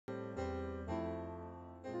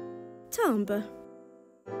Timbre.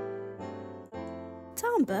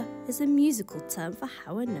 Timbre is a musical term for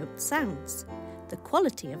how a note sounds, the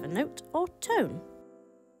quality of a note or tone.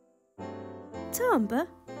 Timbre,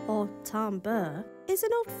 or timbre, is an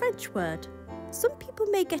old French word. Some people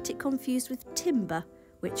may get it confused with timbre,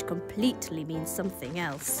 which completely means something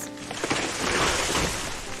else.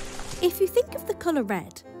 If you think of the colour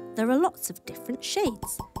red, there are lots of different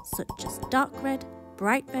shades, such as dark red,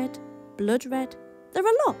 bright red, blood red. There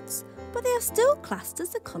are lots, but they are still classed as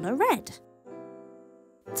the colour red.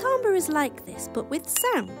 Timbre is like this, but with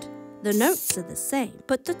sound. The notes are the same,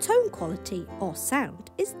 but the tone quality or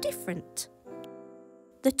sound is different.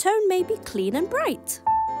 The tone may be clean and bright.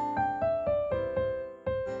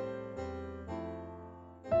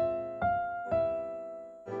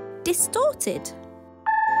 Distorted.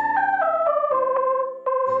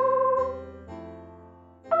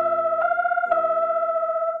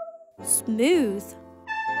 Smooth.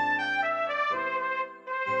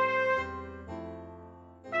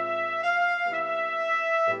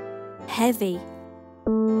 Heavy.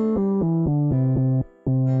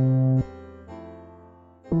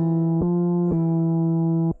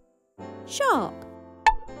 Sharp.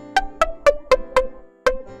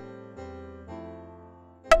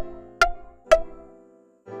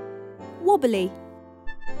 Wobbly.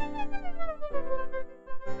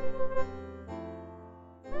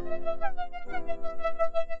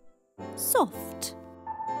 Soft.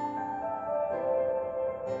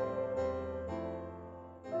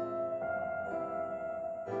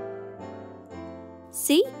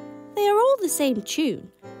 See, they are all the same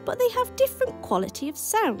tune, but they have different quality of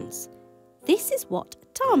sounds. This is what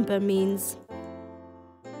timbre means.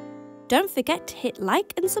 Don't forget to hit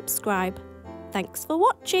like and subscribe. Thanks for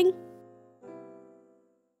watching.